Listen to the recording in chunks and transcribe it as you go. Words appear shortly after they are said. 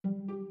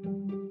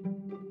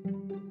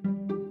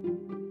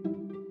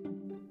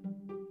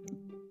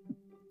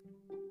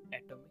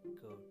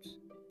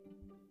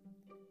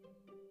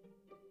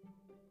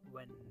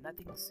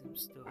Nothing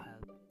seems to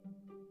help.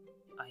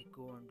 I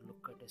go and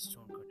look at a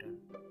stonecutter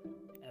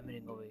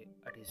hammering away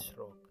at his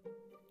rock.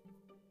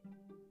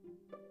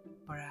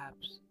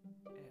 Perhaps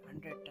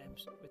 100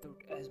 times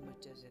without as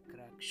much as a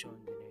crack shown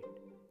in it.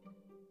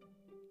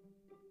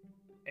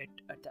 Yet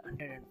at the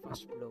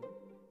 101st blow,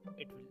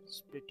 it will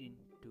split in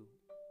two.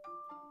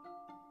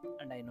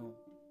 And I know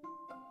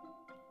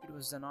it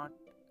was not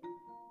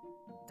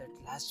that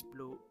last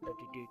blow that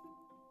it did,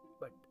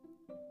 but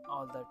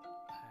all that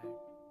had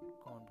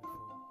gone before.